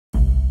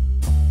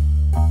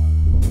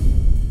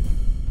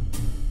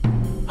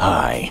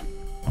Hi.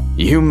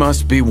 You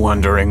must be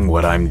wondering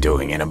what I'm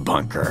doing in a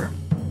bunker.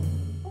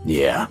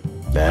 Yeah,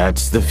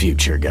 that's the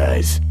future,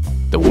 guys.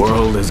 The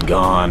world is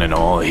gone and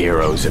all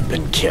heroes have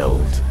been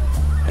killed.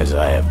 As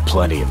I have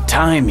plenty of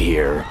time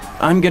here,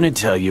 I'm gonna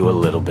tell you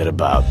a little bit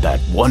about that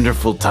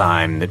wonderful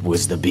time that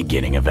was the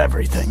beginning of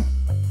everything.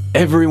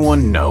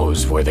 Everyone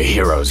knows where the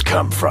heroes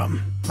come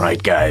from,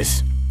 right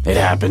guys? It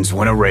happens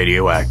when a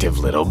radioactive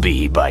little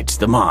bee bites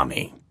the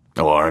mommy.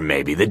 Or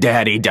maybe the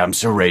daddy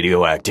dumps a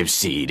radioactive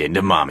seed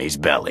into mommy's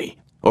belly.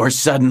 Or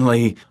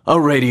suddenly,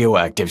 a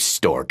radioactive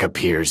stork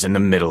appears in the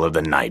middle of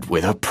the night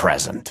with a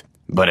present.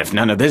 But if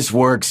none of this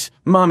works,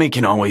 mommy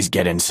can always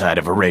get inside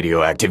of a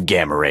radioactive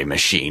gamma ray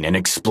machine and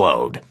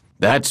explode.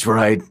 That's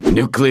right,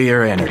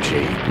 nuclear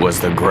energy was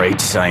the great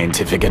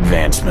scientific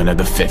advancement of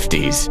the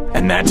 50s,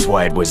 and that's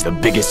why it was the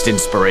biggest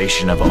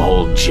inspiration of a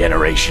whole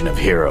generation of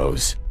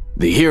heroes.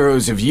 The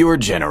heroes of your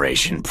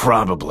generation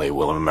probably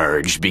will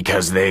emerge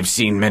because they've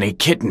seen many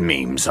kitten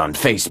memes on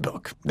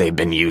Facebook, they've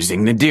been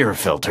using the deer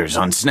filters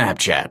on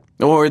Snapchat,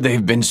 or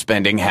they've been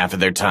spending half of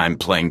their time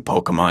playing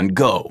Pokemon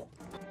Go.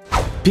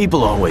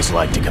 People always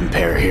like to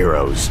compare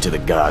heroes to the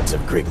gods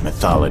of Greek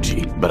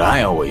mythology, but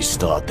I always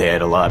thought they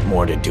had a lot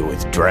more to do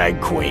with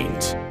drag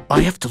queens. I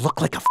have to look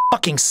like a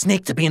fucking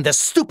snake to be in this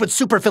stupid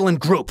supervillain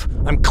group.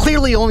 I'm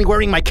clearly only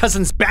wearing my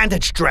cousin's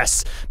bandage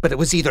dress, but it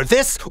was either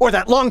this or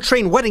that long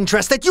train wedding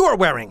dress that you are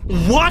wearing.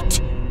 What?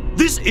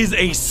 This is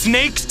a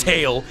snake's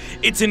tail.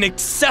 It's an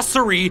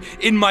accessory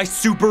in my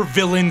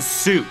supervillain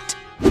suit.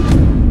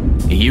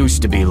 It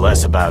used to be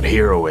less about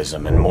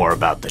heroism and more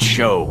about the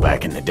show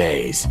back in the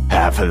days.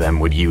 Half of them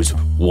would use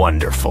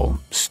wonderful,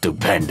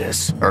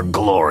 stupendous, or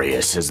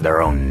glorious as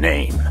their own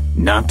name.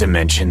 Not to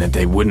mention that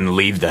they wouldn't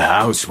leave the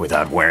house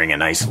without wearing a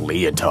nice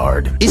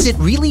leotard. Is it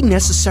really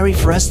necessary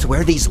for us to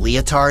wear these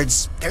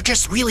leotards? They're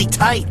just really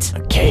tight.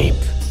 A cape,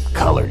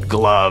 colored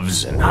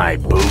gloves, and high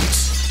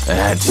boots.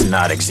 That's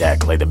not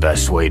exactly the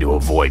best way to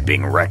avoid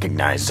being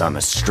recognized on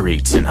the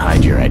streets and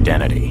hide your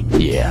identity.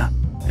 Yeah.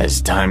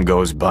 As time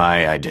goes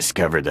by, I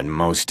discovered that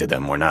most of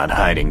them were not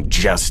hiding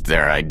just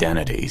their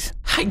identities.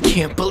 I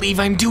can't believe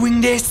I'm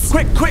doing this.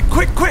 Quick, quick,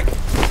 quick, quick.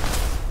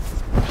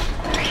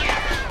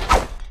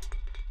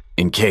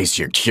 In case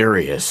you're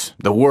curious,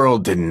 the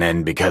world didn't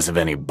end because of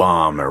any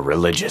bomb or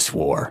religious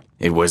war.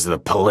 It was the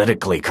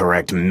politically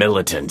correct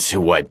militants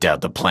who wiped out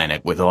the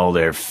planet with all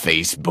their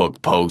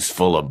Facebook posts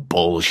full of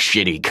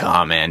bullshitty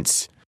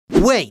comments.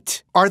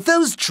 Wait, are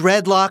those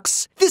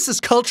dreadlocks? This is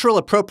cultural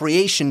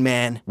appropriation,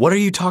 man. What are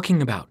you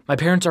talking about? My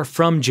parents are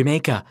from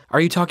Jamaica.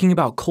 Are you talking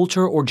about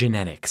culture or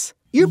genetics?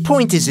 Your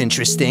point is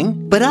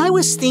interesting, but I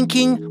was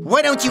thinking,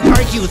 why don't you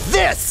argue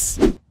this?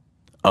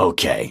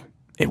 Okay,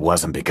 it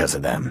wasn't because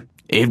of them.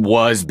 It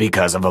was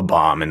because of a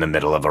bomb in the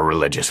middle of a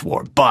religious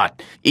war.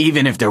 But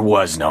even if there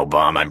was no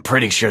bomb, I'm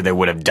pretty sure they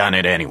would have done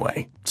it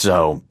anyway.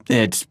 So,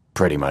 it's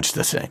pretty much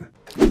the same.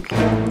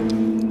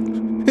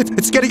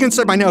 It's getting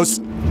inside my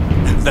nose.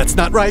 That's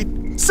not right.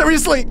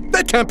 Seriously,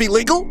 that can't be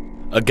legal.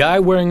 A guy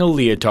wearing a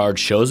leotard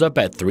shows up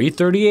at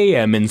 3:30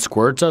 a.m. and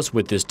squirts us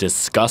with this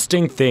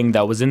disgusting thing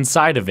that was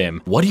inside of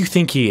him. What do you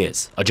think he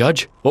is? A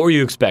judge? What were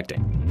you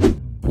expecting?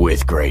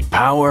 With great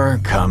power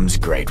comes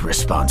great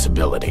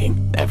responsibility.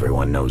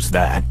 Everyone knows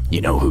that. You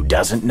know who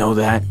doesn't know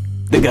that?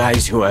 The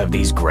guys who have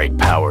these great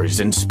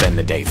powers and spend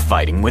the day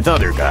fighting with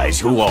other guys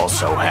who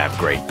also have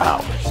great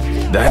powers.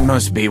 That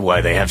must be why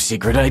they have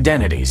secret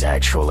identities,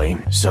 actually,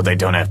 so they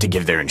don't have to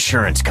give their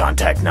insurance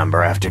contact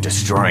number after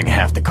destroying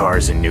half the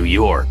cars in New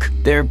York.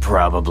 They're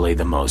probably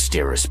the most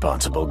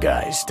irresponsible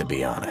guys, to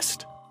be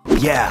honest.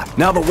 Yeah,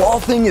 now the wall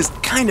thing is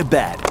kinda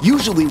bad.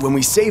 Usually when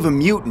we save a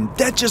mutant,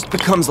 that just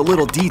becomes a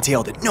little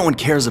detail that no one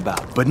cares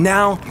about. But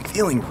now, I'm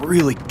feeling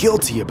really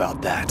guilty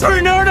about that.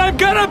 Bernard, I'm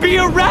gonna be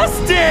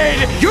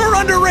arrested! You're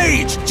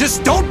underage!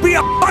 Just don't be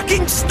a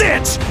fucking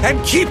snitch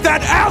and keep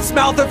that ass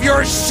mouth of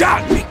yours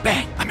shut! Big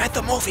Bang, I'm at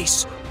the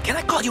movies. Can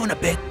I call you in a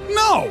bit?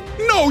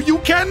 No, you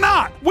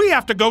cannot! We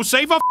have to go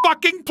save a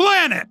fucking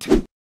planet!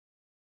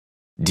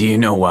 Do you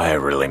know why I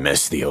really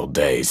miss the old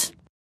days?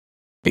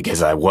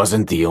 Because I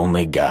wasn't the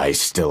only guy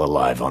still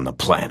alive on the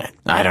planet.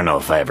 I don't know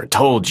if I ever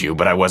told you,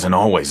 but I wasn't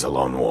always a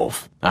lone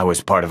wolf. I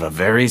was part of a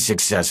very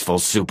successful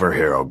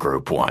superhero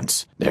group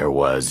once. There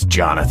was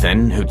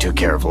Jonathan, who took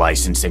care of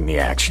licensing the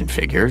action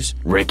figures,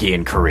 Ricky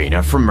and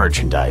Karina from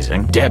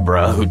merchandising,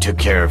 Deborah, who took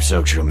care of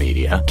social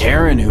media,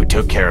 Karen, who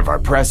took care of our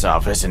press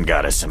office and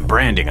got us some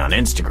branding on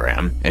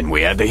Instagram, and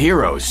we had the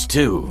heroes,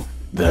 too.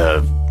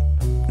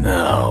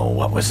 No,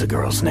 what was the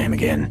girl's name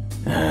again?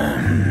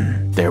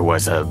 There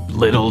was a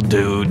little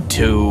dude,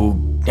 too.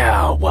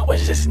 What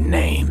was his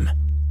name?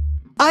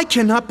 I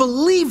cannot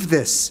believe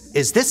this.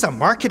 Is this a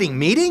marketing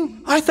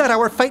meeting? I thought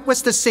our fight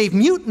was to save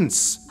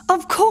mutants.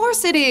 Of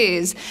course it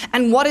is.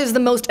 And what is the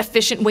most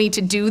efficient way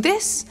to do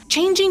this?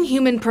 Changing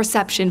human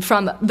perception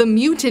from the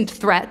mutant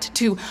threat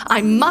to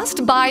I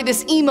must buy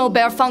this emo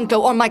bear Funko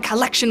or my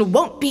collection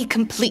won't be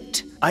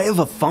complete. I have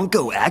a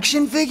Funko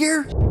action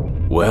figure?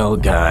 Well,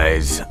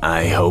 guys,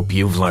 I hope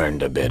you've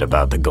learned a bit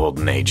about the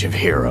golden age of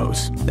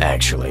heroes.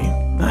 Actually,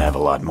 I have a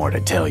lot more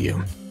to tell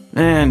you.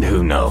 And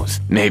who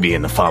knows, maybe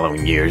in the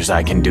following years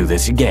I can do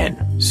this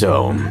again.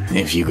 So,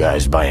 if you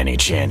guys by any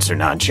chance are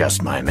not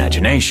just my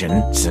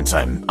imagination, since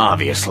I'm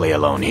obviously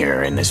alone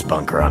here in this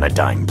bunker on a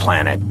dying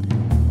planet,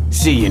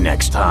 see you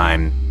next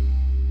time.